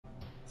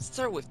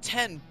Start with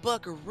 10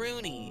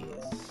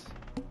 buckaroonies.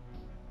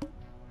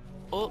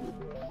 Oh,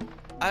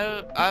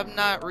 I'm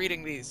not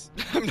reading these.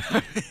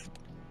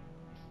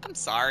 I'm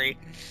sorry.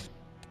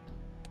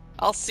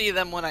 I'll see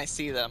them when I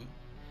see them.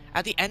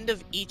 At the end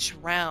of each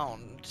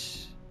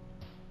round,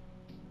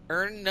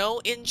 earn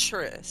no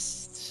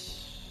interest.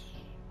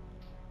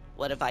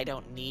 What if I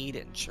don't need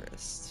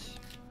interest?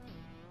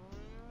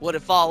 What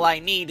if all I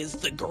need is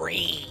the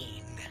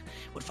green?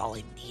 What if all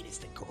I need is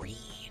the green?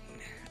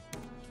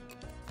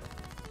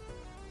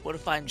 What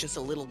if I'm just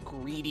a little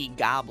greedy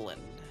goblin?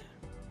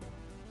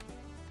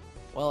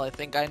 Well, I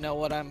think I know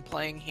what I'm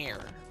playing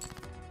here.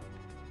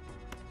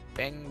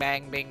 Bing,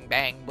 bang, bing,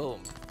 bang,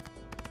 boom.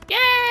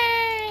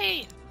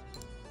 Yay!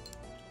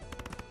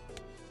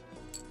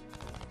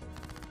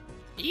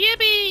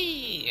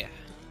 Yippee!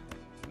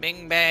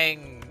 Bing,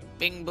 bang,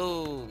 bing,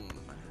 boom.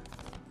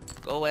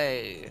 Go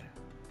away.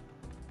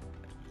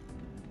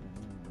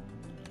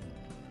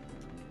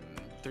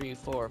 3,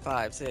 4,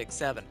 5, 6,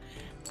 7.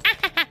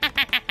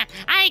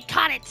 I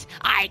caught it!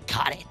 I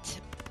caught it!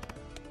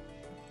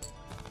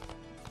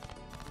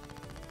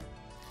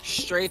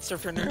 Straights are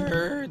for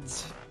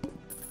nerds.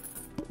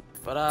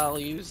 But I'll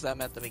use them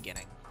at the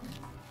beginning.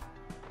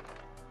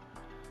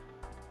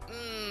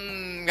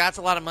 That's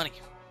a lot of money.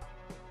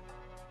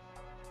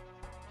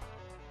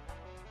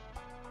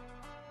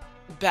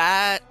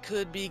 That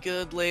could be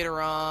good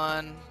later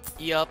on.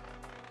 Yup.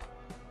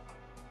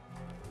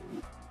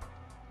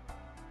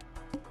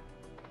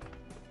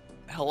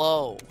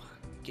 Hello.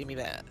 Give me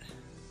that.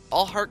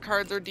 All heart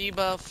cards are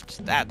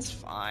debuffed. That's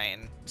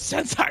fine.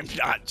 Since I'm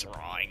not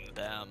drawing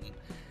them.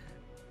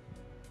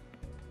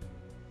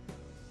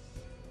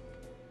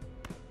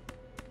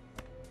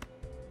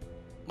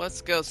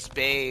 Let's go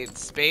Spades.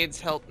 Spades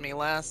helped me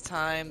last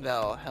time.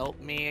 They'll help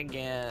me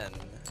again.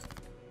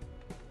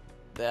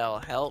 They'll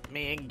help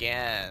me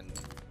again.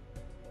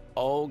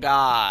 Oh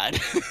God.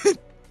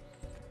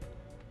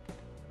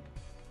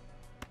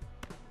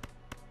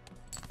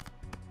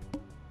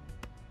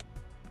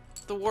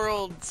 The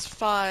world's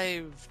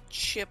 5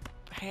 chip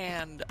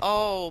hand.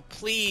 Oh,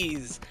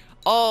 please.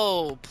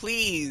 Oh,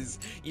 please.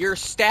 You're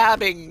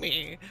stabbing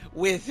me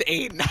with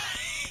a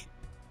knife.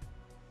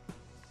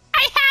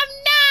 I have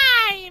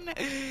 9!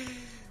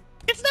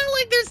 It's not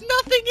like there's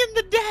nothing in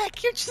the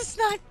deck. You're just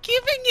not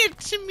giving it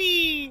to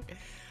me.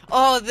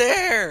 Oh,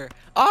 there.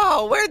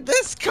 Oh, where'd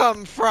this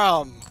come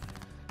from?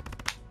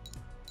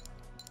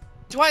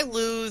 Do I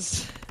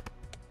lose?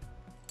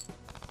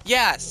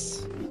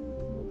 Yes.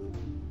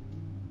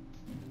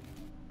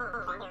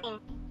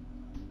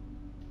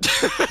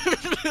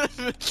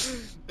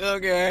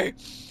 Okay.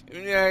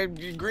 Yeah,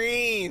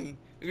 green.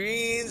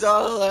 Green's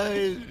all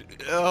I...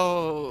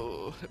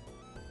 Oh.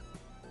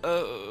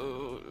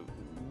 Oh,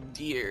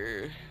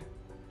 dear.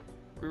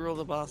 Reroll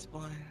the boss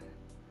blind.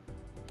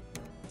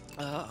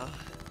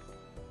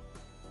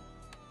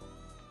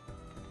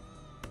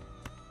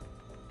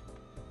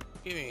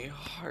 Give me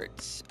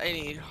hearts. I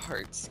need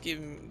hearts. Give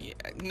me...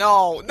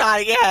 No, not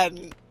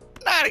again.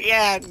 Not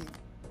again.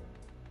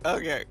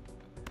 Okay.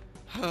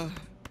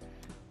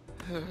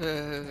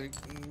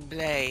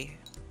 Play.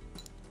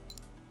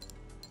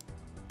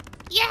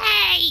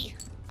 Yay!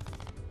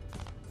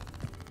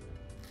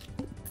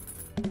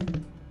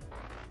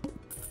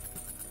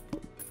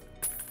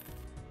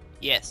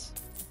 Yes.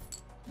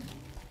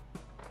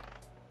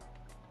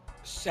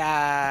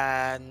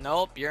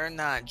 Nope, you're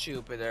not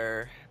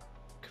Jupiter.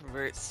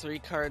 Converts 3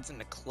 cards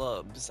into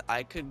clubs.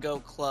 I could go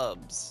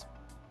clubs.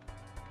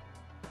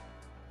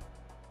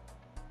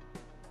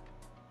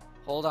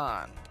 Hold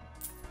on.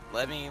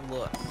 Let me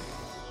look.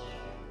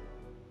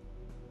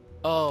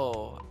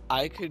 Oh,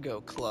 I could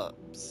go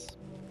clubs.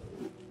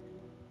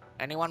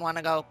 Anyone want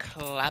to go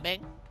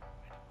clubbing?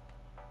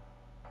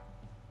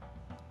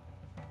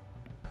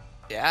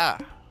 Yeah.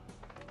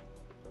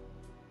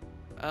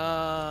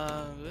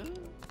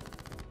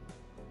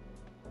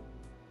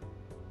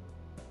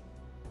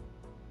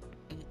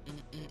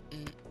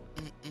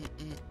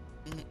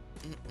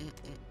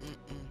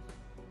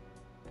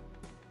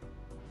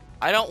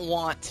 I don't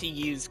want to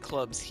use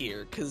clubs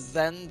here, because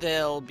then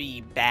they'll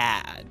be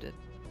bad.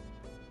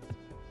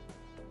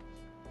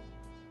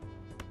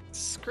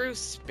 Screw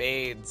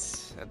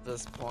spades at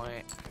this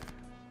point.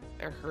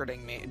 They're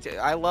hurting me.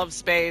 I love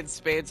spades.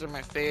 Spades are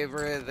my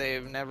favorite.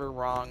 They've never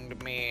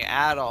wronged me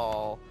at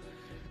all.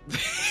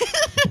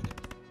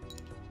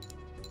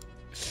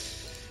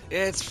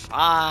 It's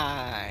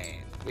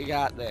fine. We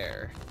got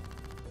there.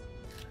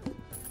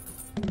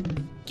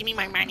 Give me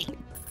my money.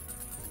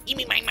 Give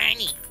me my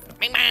money.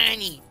 My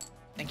money.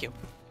 Thank you.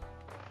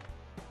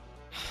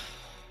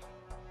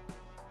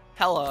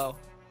 Hello.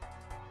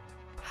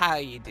 How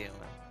you doing?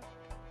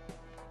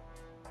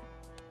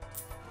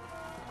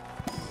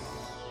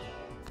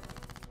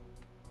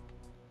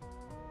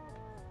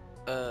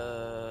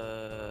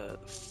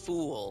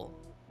 Fool.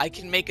 I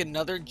can make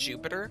another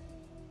Jupiter?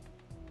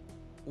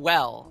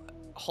 Well,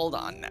 hold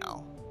on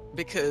now.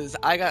 Because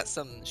I got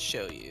something to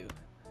show you.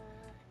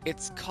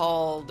 It's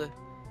called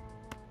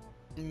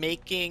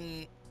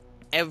making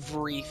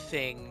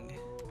everything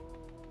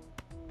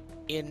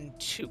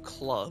into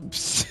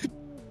clubs.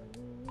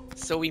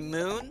 So we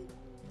moon,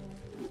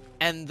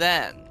 and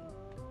then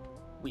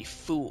we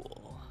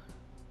fool.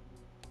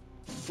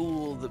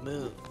 Fool the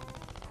moon.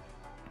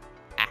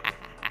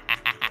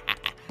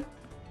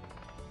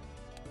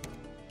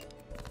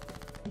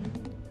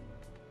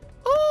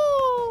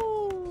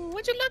 Ooh,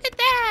 would you look at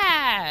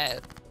that?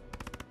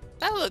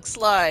 That looks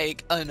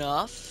like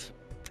enough.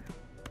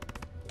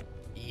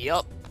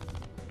 Yup.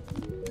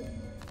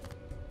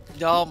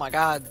 Oh my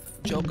god,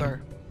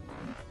 Joker.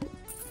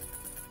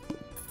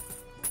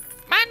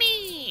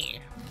 Money!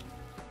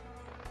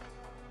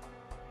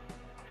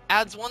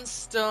 Adds 1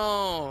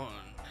 stone.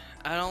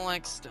 I don't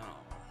like stone.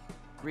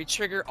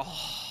 Retrigger.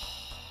 Oh.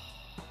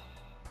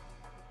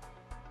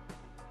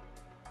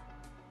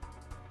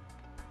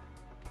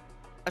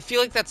 I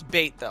feel like that's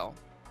bait though.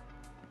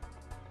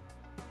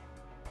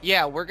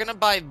 Yeah, we're gonna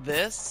buy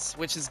this,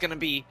 which is gonna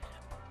be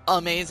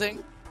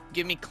amazing.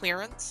 Give me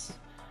clearance.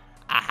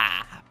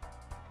 Aha.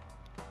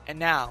 And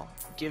now,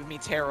 give me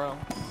tarot.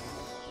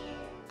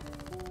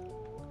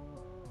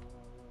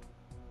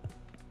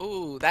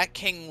 Ooh, that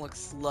king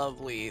looks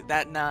lovely.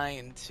 That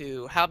 9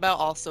 too. How about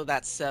also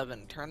that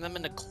 7? Turn them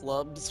into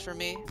clubs for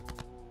me.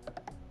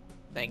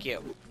 Thank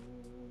you.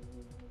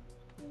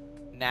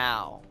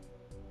 Now.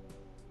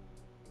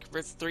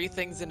 Converts 3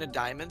 things into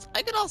diamonds.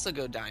 I could also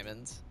go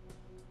diamonds.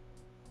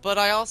 But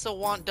I also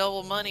want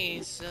double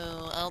money,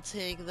 so I'll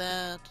take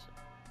that.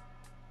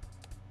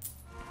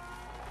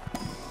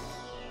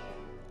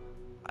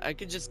 I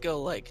could just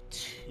go like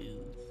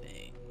 2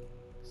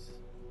 things.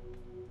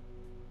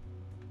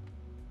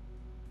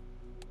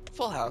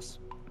 Full house.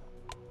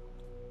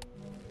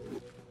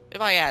 If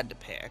I had to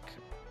pick.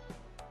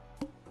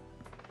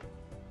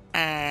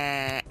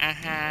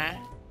 Uh-huh.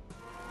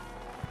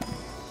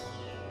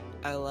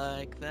 I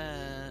like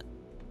that.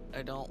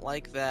 I don't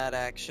like that,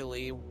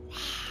 actually.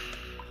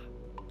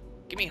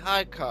 Give me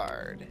high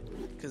card,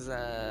 because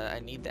I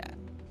need that.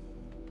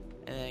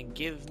 And then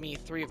give me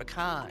 3 of a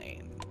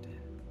kind.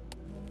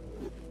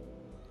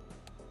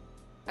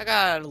 I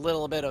got a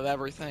little bit of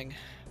everything.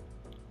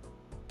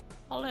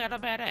 A little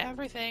bit of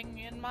everything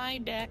in my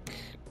deck.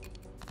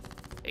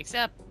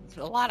 Except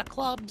a lot of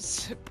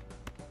clubs.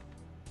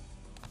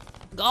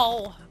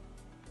 Go!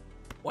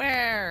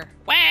 Where?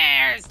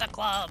 Where's the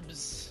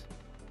clubs?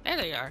 There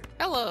they are.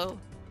 Hello.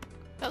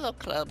 Hello,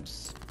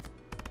 clubs.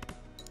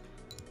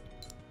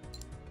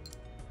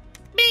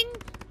 Bing!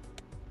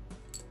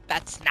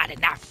 That's not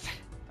enough.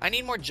 I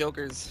need more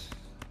jokers.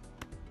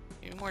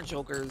 Give me more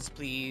jokers,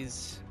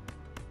 please.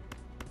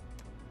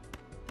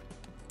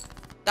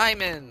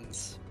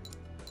 Diamonds.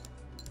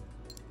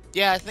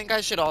 Yeah, I think I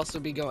should also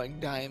be going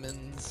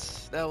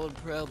diamonds. That would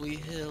probably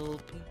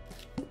help.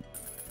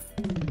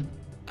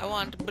 I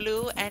want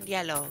blue and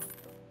yellow.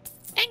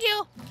 Thank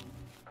you.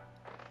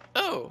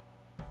 Oh.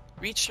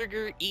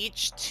 Retrigger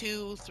each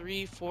 2,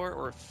 3, 4,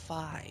 or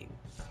 5.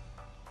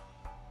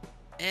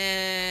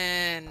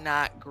 And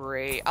not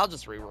great. I'll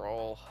just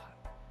re-roll.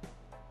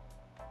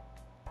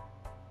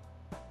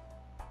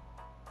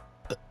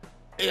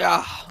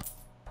 Yeah.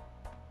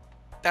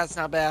 That's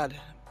not bad.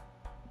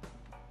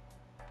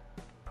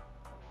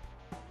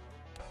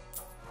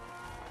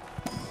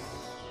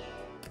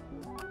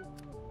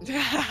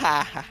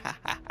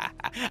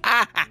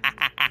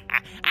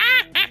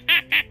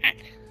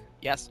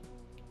 Yes.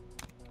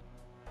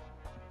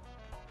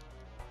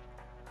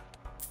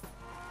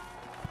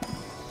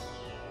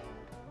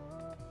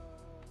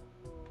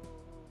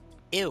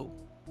 Ew.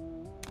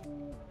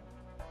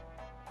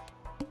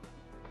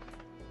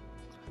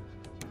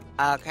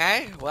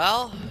 Okay,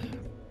 well.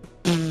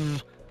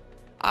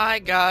 I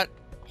got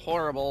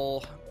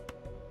horrible.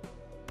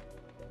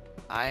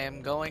 I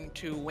am going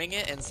to wing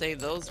it and say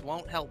those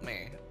won't help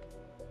me.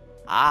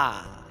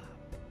 Ah.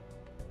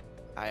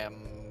 I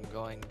am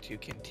going to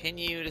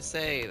continue to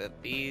say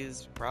that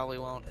these probably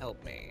won't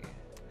help me.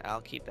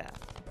 I'll keep that.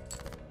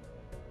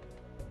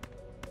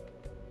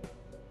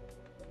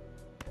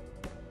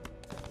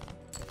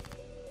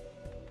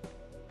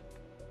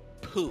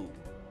 Pooh.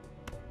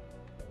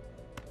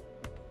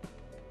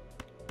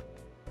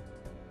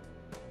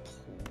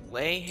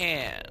 Play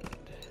hand.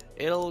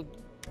 It'll...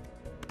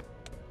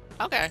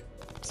 Okay.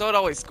 So it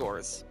always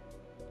scores.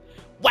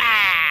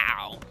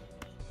 Wow!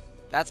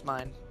 That's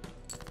mine.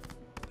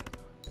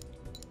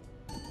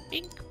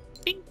 Bink,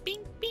 bink,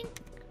 bink, bink.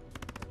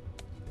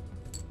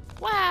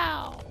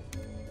 Wow!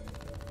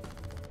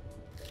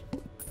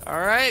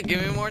 Alright,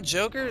 give me more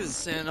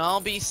jokers and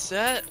I'll be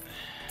set.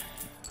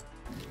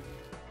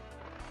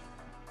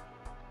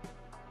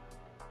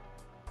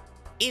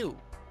 Ew.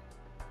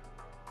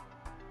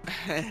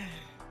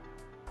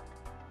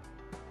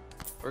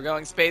 We're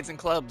going spades and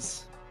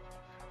clubs.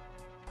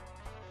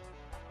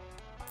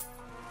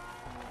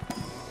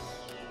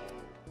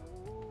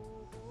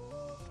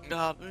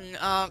 Well,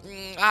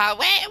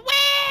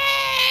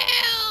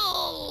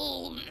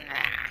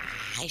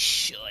 I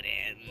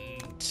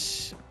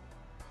shouldn't.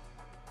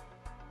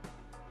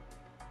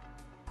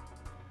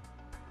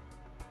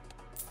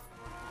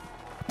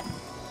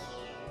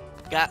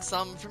 Got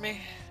some for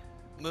me?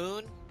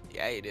 Moon?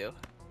 Yeah, you do.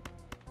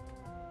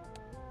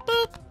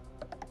 Boop.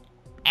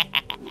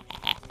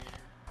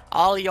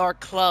 All your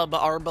club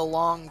are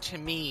belong to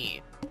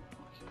me.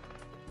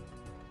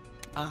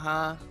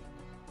 Uh-huh.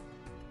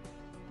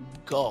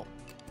 Go.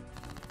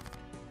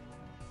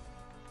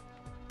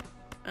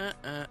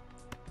 Uh-uh.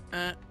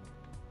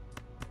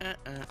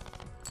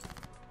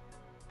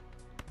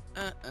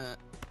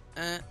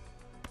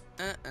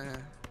 Uh-uh.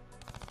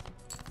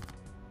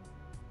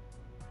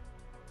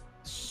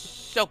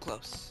 So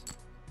close.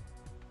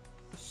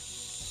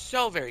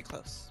 So very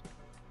close.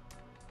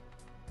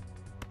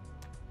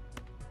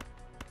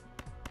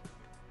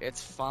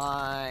 It's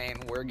fine.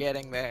 We're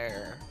getting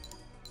there.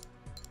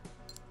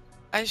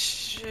 I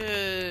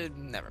should...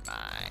 Never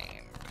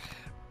mind.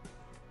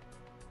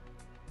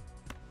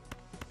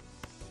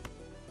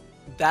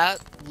 That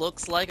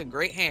looks like a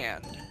great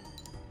hand.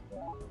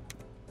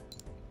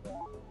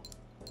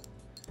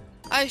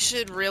 I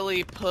should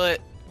really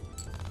put...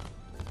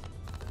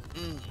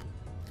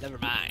 Never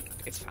mind.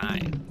 It's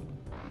fine.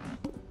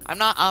 I'm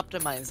not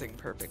optimizing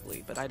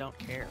perfectly, but I don't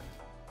care.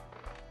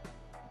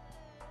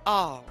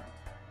 Oh.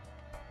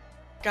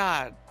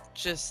 God.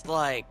 Just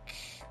like...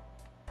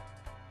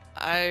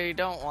 I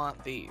don't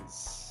want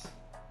these.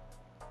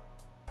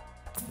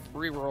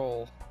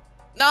 Reroll.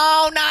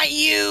 No, not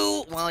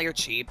you! Well, you're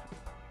cheap.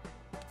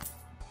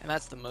 And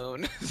that's the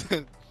moon.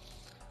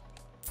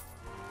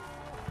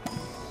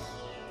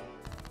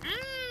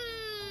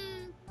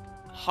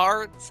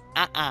 Hearts?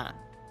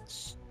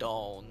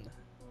 Stone.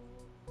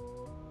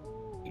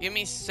 You give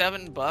me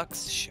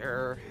 $7?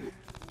 Sure.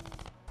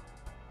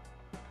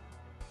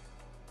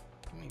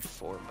 Give me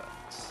 $4.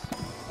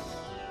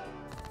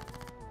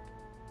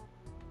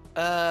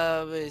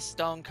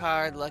 Stone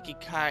card, lucky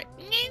card.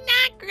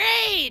 Not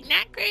great!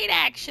 Not great,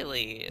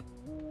 actually.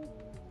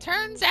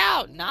 Turns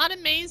out, not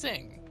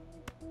amazing.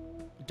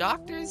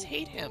 Doctors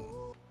hate him.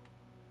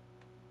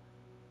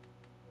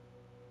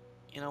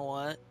 You know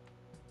what?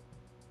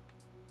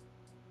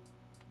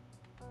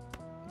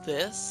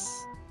 This,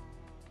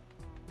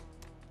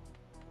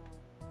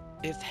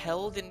 if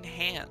held in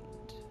hand,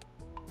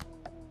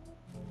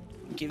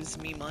 gives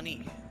me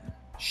money.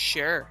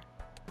 Sure.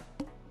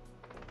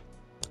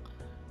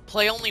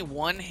 Play only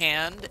one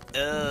hand?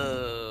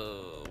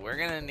 Oh, we're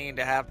gonna need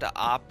to have to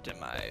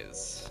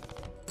optimize.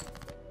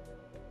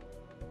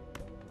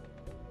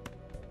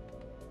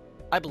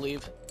 I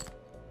believe.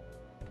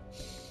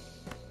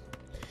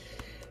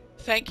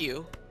 Thank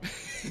you.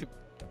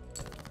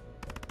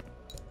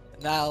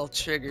 That'll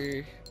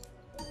trigger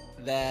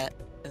that,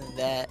 and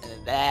that,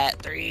 and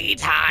that 3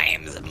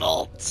 times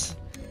mult.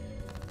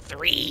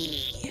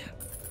 3.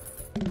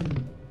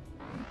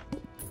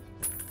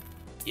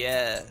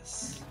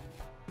 Yes.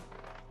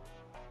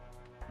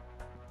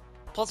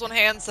 +1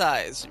 hand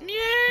size. Yeah,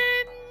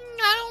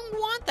 I don't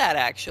want that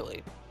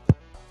actually.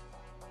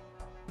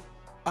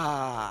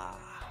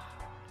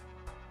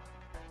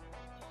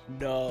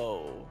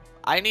 No.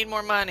 I need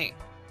more money.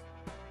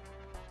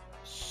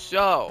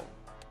 So,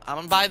 I'm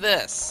gonna buy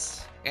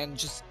this and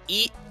just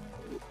eat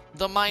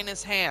the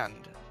minus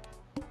hand.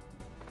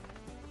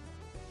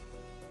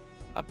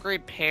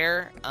 Upgrade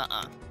pair?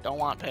 Don't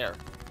want pair.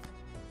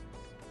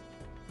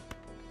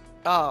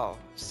 Oh,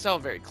 so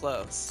very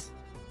close.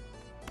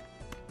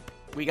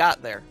 We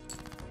got there.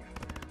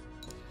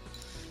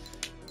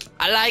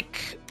 I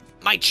like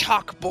my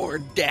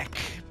chalkboard deck.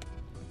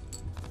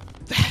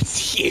 That's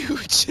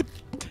huge.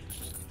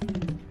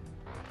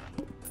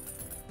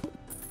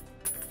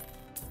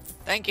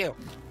 Thank you.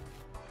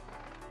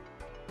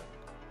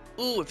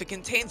 Ooh, if it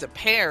contains a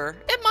pair,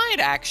 it might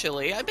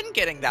actually. I've been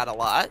getting that a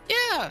lot.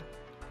 Yeah.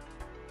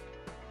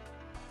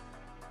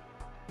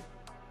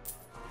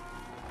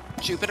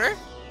 Jupiter?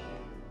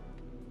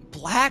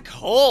 Black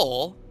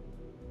hole?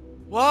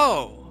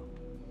 Whoa.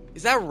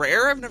 Is that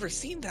rare? I've never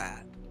seen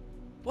that.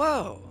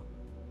 Whoa.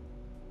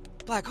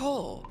 Black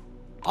hole.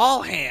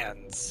 All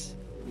hands.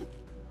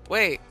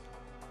 Wait.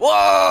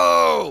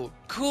 Whoa!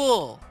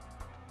 Cool.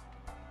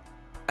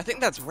 I think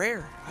that's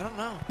rare. I don't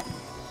know.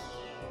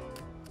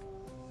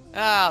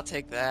 I'll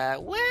take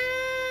that. Well,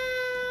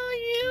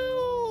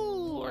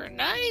 you are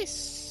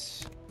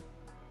nice.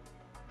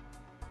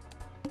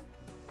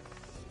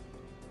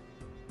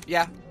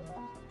 Yeah.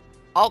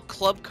 All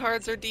club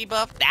cards are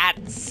debuffed?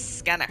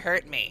 That's gonna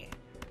hurt me.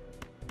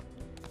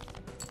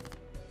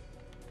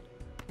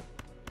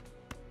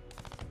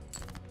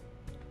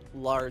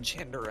 Large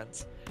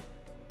hindrance.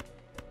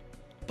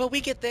 But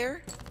we get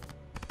there.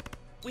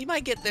 We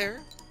might get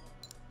there.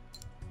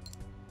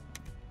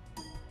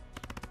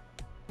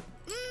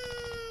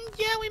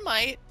 Yeah, we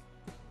might.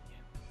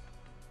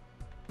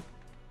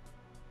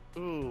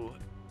 Ooh.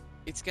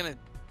 It's gonna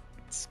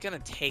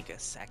take a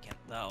second,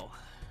 though.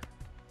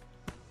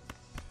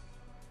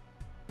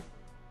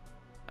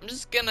 I'm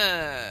just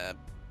gonna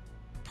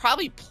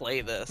probably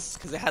play this,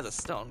 because it has a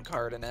stone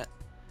card in it.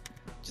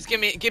 Just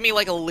give me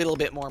like a little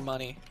bit more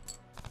money.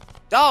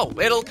 Oh,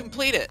 it'll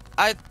complete it.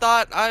 I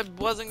thought I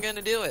wasn't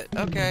gonna do it.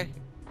 Okay.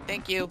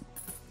 Thank you.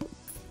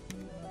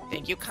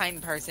 Thank you,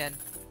 kind person.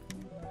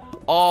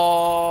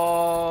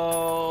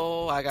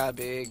 Oh, I got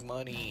big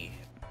money.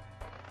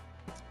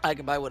 I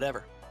can buy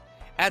whatever.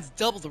 Adds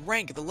double the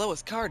rank of the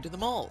lowest card to the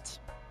mold.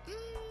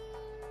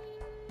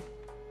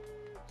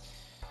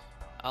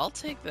 I'll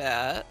take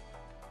that.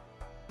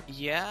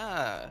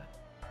 Yeah.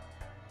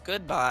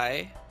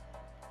 Goodbye.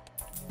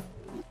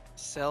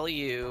 Sell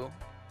you.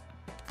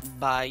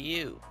 Buy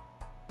you.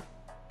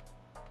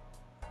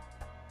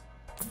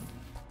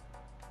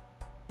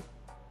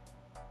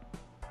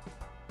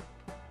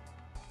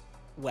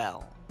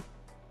 Well,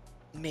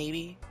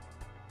 maybe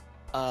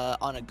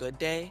on a good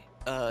day,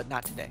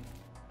 not today.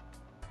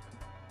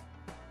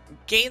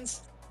 Gains.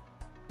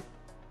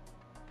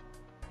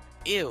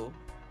 Ew.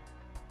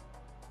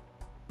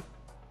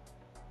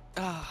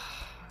 I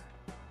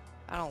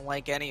don't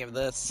like any of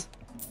this.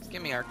 Just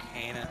give me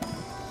Arcana.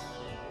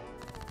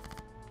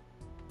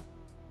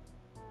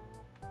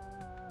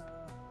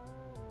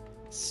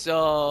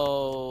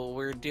 So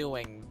we're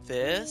doing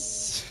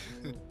this.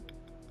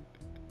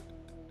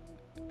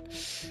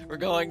 We're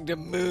going to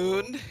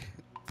Moon.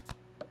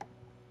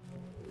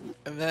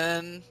 And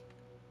then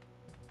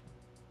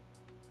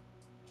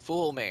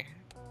fool me.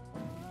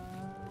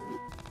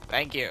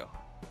 Thank you.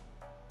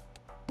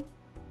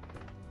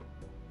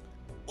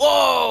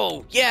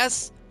 Whoa!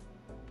 Yes!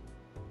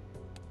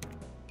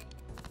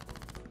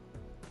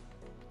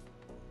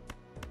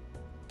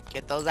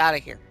 Get those out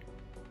of here.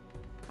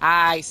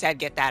 I said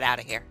get that out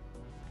of here.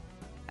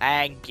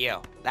 Thank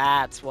you.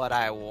 That's what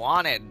I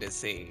wanted to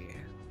see.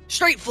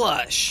 Straight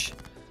flush!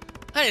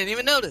 I didn't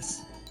even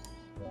notice.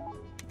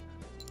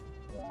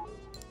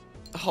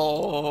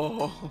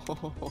 Oh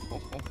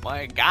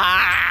my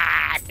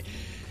god!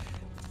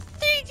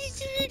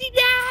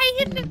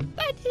 39! 39!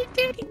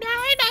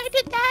 I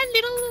did that,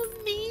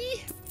 little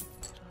me!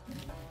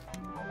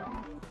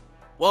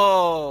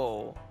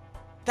 Whoa!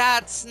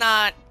 That's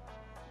not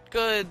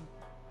good,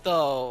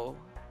 though.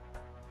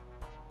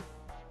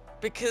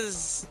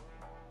 Because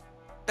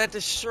that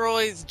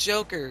destroys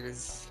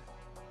jokers.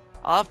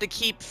 I'll have to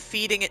keep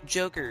feeding it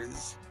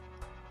jokers.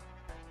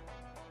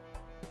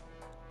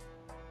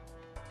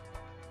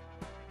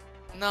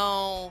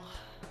 No.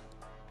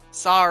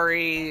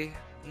 Sorry.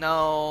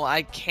 No,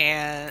 I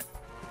can't.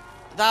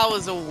 That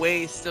was a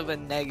waste of a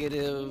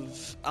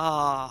negative.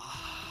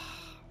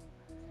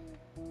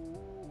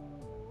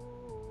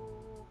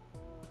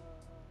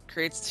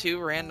 Creates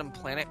 2 random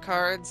planet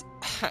cards.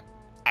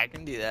 I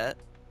can do that.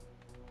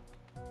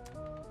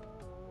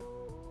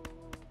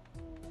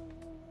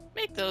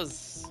 Make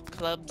those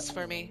clubs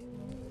for me.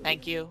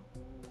 Thank you.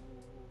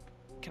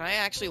 Can I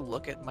actually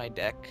look at my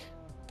deck?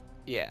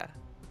 Yeah.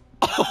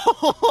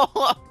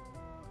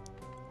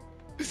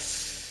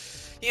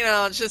 You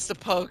know, it's just a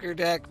poker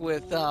deck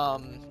with,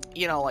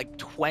 you know, like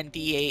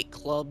 28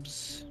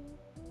 clubs.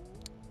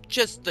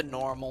 Just the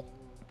normal.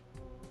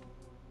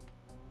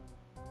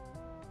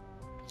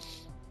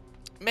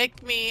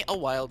 Make me a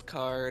wild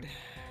card.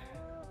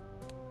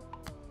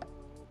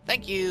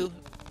 Thank you.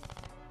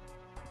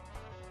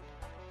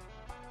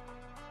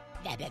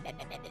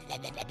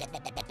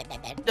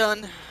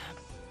 Done.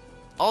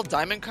 All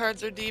diamond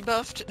cards are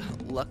debuffed.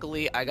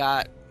 Luckily, I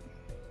got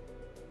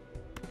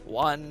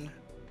 1.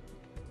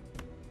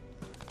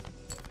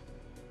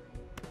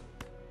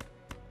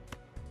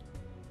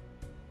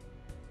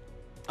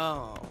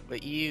 Oh,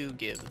 but you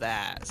give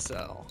that,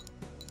 so...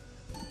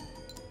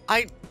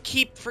 I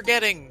keep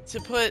forgetting to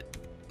put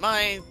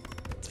my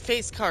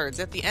face cards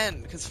at the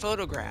end, because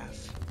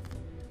photograph.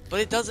 But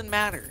it doesn't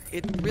matter.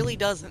 It really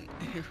doesn't.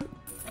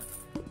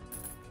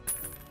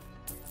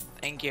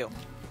 Thank you.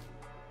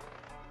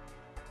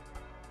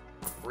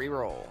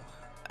 Reroll.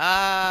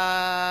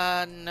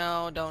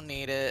 No, don't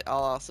need it.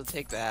 I'll also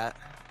take that.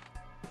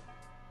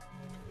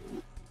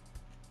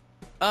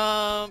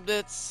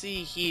 Let's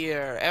see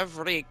here.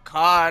 Every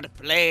card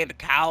played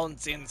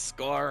counts in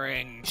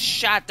scoring.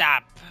 Shut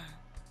up.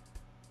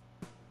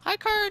 Hi,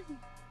 card.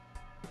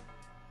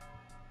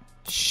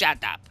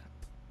 Shut up.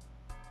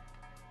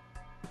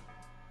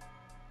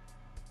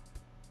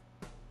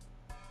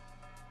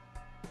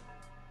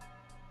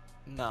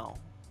 No.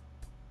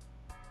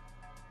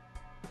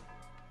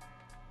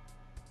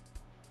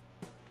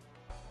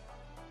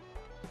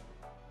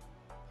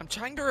 I'm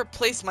trying to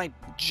replace my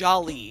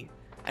Jolly.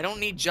 I don't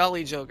need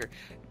Jolly Joker.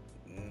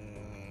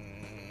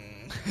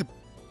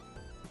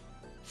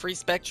 Free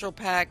Spectral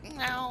Pack?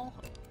 No.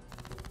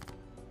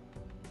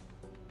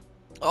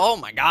 Oh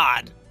my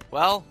god.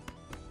 Well,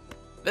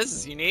 this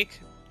is unique.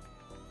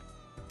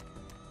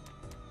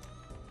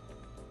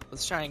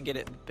 Let's try and get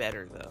it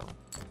better, though.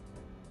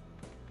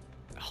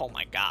 Oh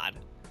my god.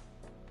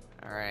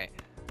 Alright.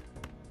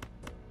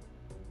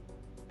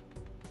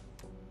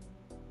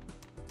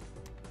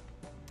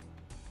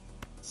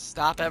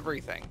 Stop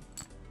everything.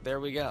 There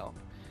we go.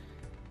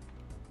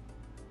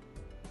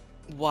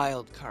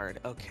 Wild card,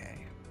 okay.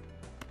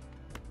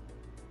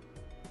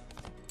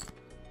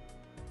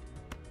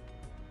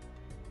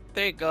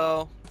 There you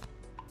go.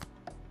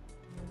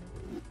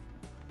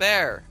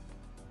 There.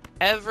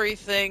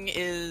 Everything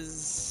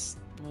is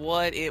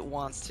what it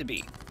wants to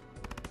be.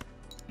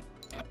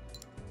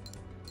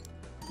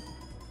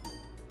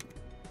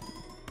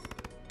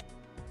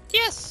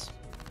 Yes!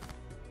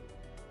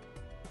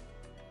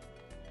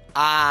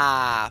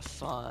 Ah,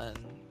 fun.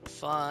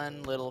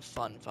 Fun, little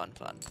fun.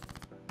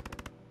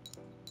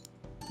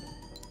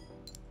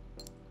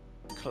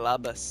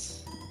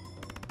 Clubus.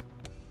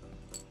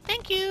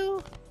 Thank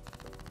you!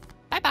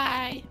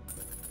 Bye-bye!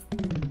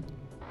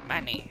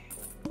 Money.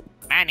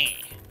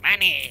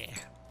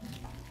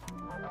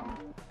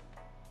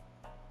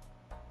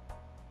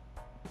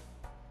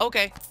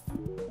 Okay.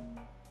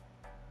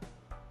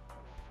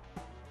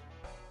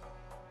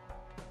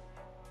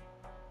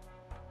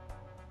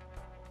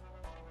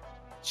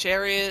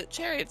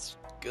 Chariot's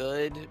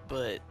good,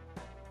 but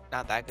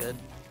not that good.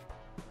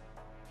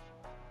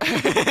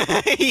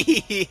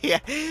 Yeah.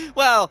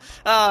 Well,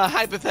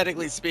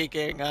 hypothetically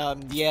speaking,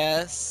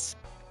 yes.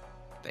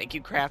 Thank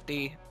you,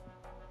 Crafty.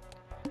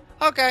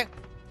 Okay.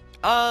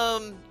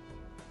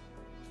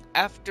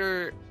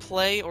 After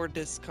play or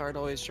discard,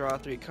 always draw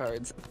 3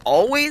 cards.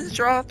 Always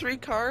draw 3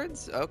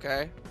 cards?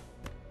 Okay.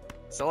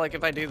 So, like,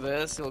 if I do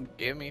this, you'll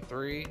give me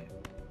 3.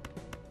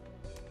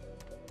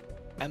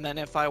 And then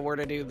if I were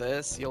to do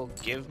this, you'll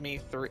give me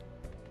 3.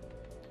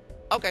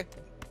 Okay.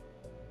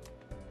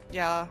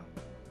 Yeah.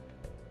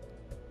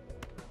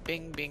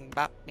 Bing, bing,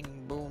 bop,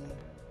 bing, boom.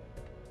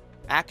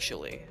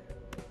 Actually,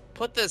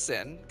 put this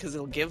in, because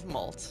it'll give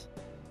mult.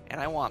 And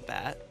I want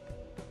that.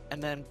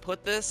 And then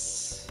put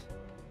this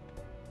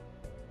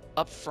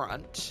up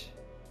front,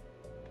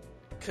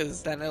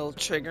 because then it'll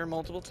trigger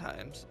multiple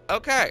times.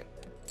 Okay.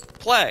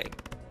 Play.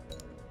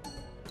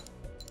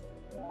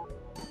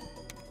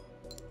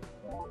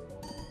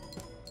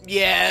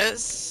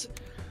 Yes.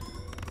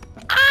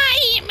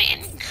 I'm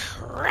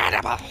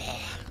incredible.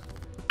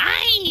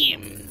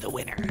 I'm the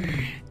winner.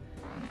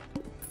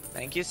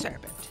 Thank you,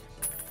 Serpent.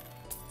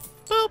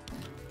 Boop.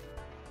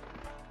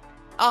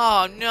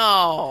 Oh,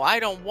 no. I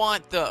don't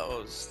want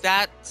those.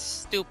 That's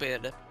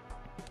stupid.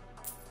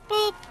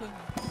 Boop.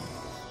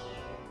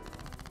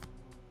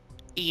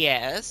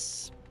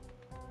 Yes.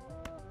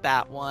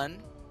 That one.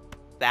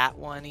 That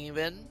one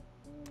even.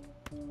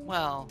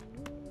 Well,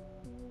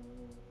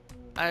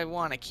 I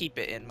want to keep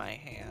it in my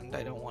hand.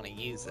 I don't want to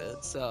use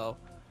it, so...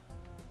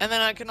 And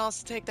then I can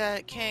also take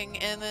that king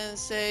and then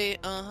say,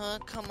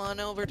 come on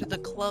over to the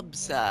club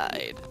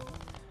side.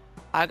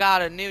 I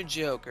got a new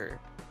joker.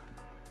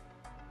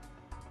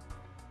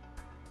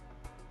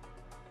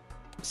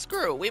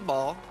 Screw, we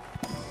ball.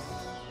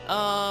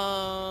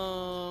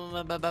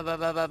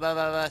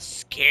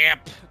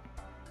 Skip.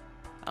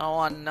 I don't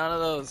want none of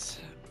those.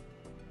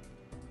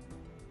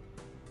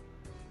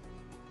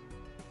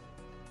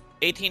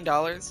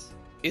 $18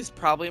 is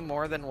probably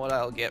more than what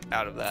I'll get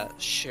out of that.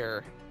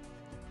 Sure.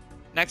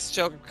 Next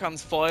joker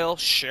comes foil.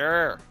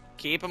 Sure.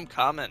 Keep them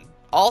coming.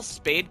 All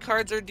spade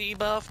cards are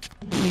debuffed.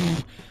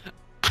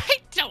 I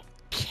don't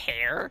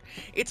care.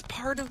 It's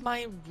part of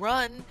my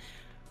run.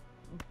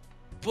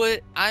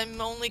 But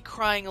I'm only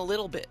crying a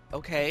little bit,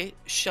 okay?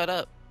 Shut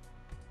up.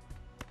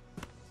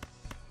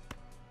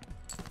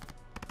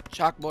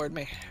 Chalkboard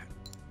me.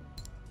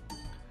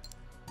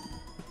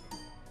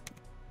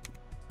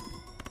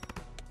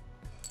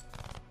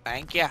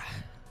 Thank ya.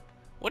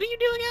 What do you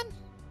do again?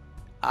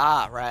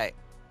 Ah, right.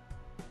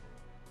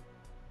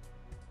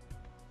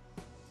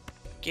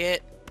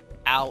 Get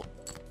out.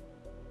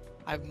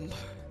 I'm...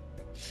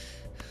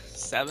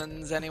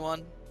 Sevens,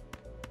 anyone?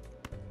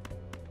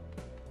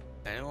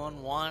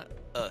 Anyone want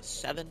a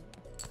 7?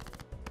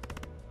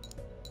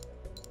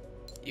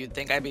 You'd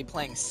think I'd be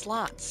playing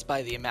slots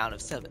by the amount of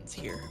 7s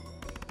here.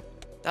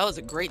 That was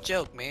a great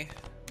joke, me.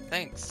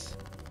 Thanks.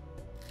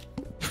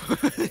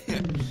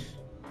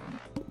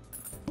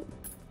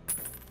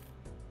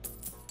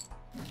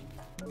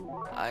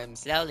 I'm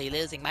slowly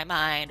losing my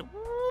mind.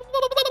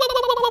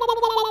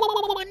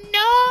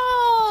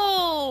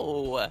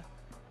 No!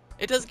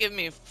 It does give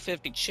me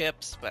 50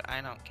 chips, but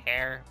I don't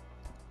care.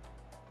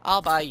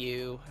 I'll buy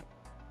you.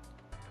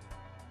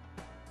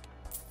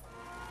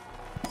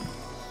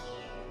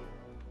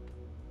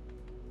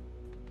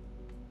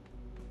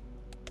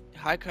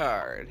 High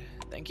card.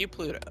 Thank you,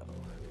 Pluto.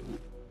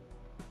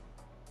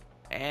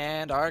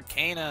 And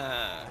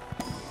Arcana.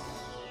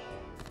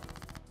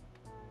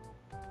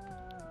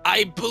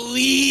 I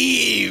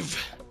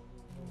believe!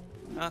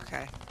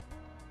 Okay.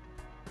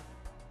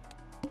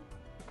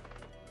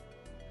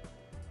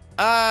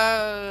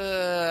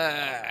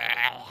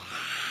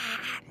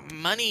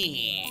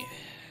 Money.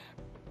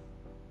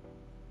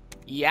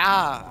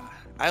 Yeah.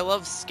 I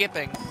love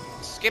skipping.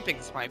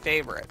 Skipping's my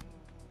favorite.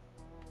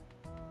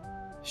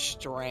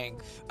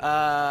 Strength.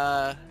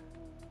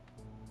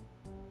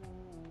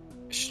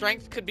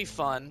 Strength could be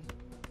fun.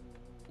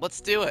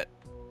 Let's do it.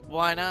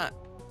 Why not?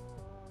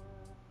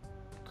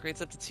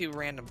 Creates up to 2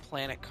 random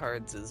planet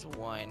cards is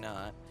why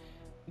not.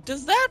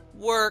 Does that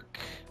work?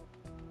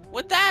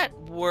 Would that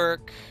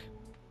work?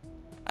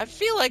 I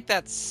feel like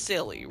that's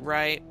silly,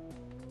 right?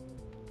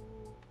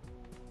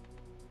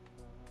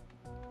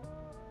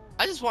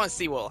 I just want to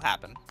see what'll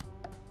happen.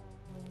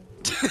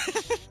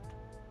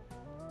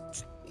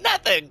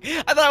 Nothing!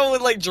 I thought it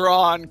would, like,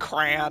 draw on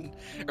crayon.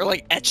 Or,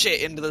 like, etch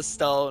it into the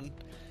stone.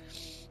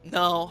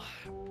 No.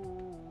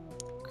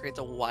 Creates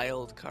a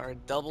wild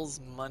card. Doubles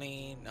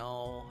money.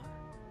 No.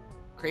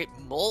 Create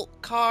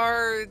molt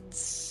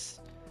cards.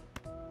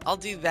 I'll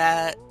do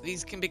that.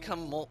 These can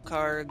become molt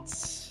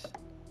cards.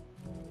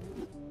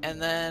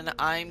 And then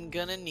I'm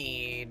gonna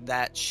need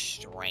that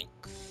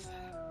strength.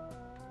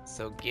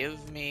 So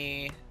give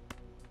me...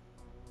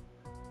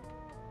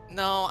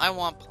 No, I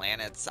want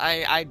planets.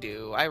 I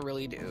do. I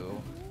really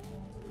do.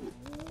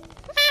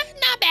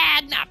 Not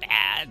bad, not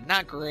bad.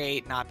 Not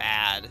great, not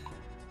bad.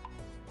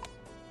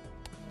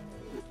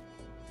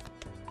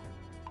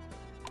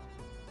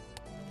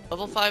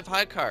 Level 5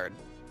 high card.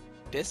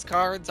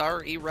 Discards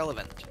are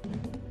irrelevant.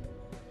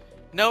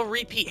 No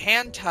repeat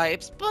hand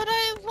types, but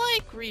I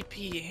like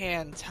repeat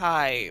hand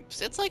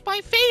types. It's like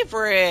my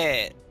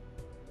favorite.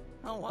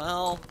 Oh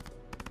well.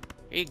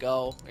 Here you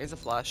go. Here's a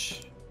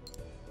flush.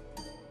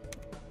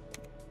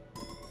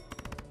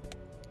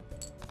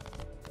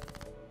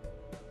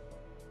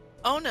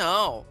 Oh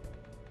no.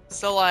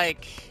 So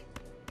like...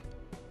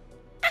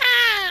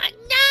 Ah,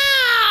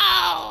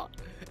 no!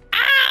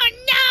 Oh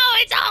no,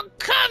 it's all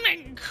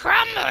coming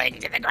crumbling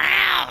to the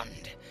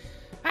ground.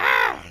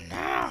 Oh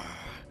no.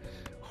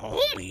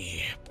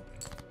 Homie.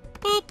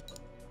 Boop.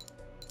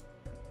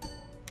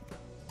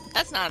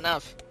 That's not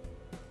enough.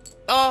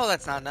 Oh,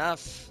 that's not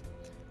enough.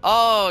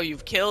 Oh,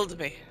 you've killed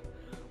me.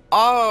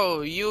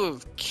 Oh,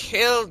 you've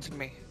killed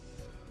me.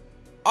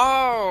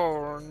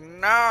 Oh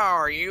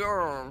no,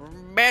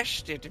 you've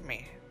bested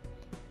me.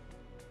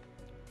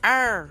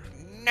 Oh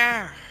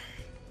no.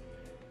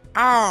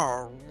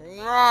 Oh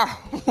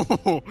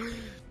no.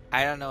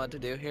 I don't know what to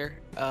do here.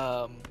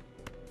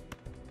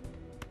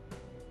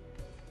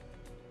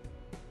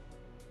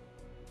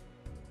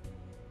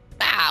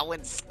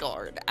 When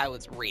scored, I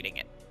was reading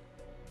it.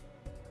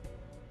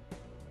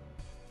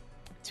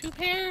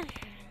 2-pair?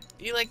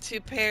 Do you like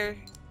 2-pair?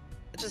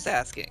 Just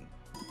asking.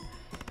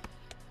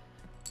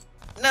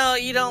 No,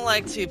 you don't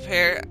like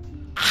 2-pair.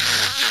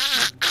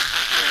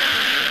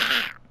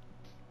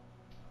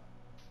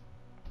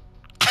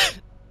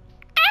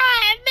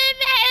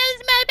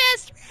 Is my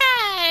best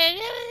friend.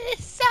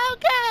 It's so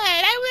good.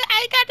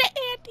 I got the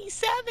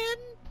anti-7.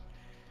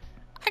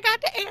 I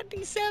got the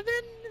anti-7.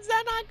 Is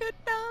that not good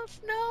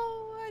enough? No.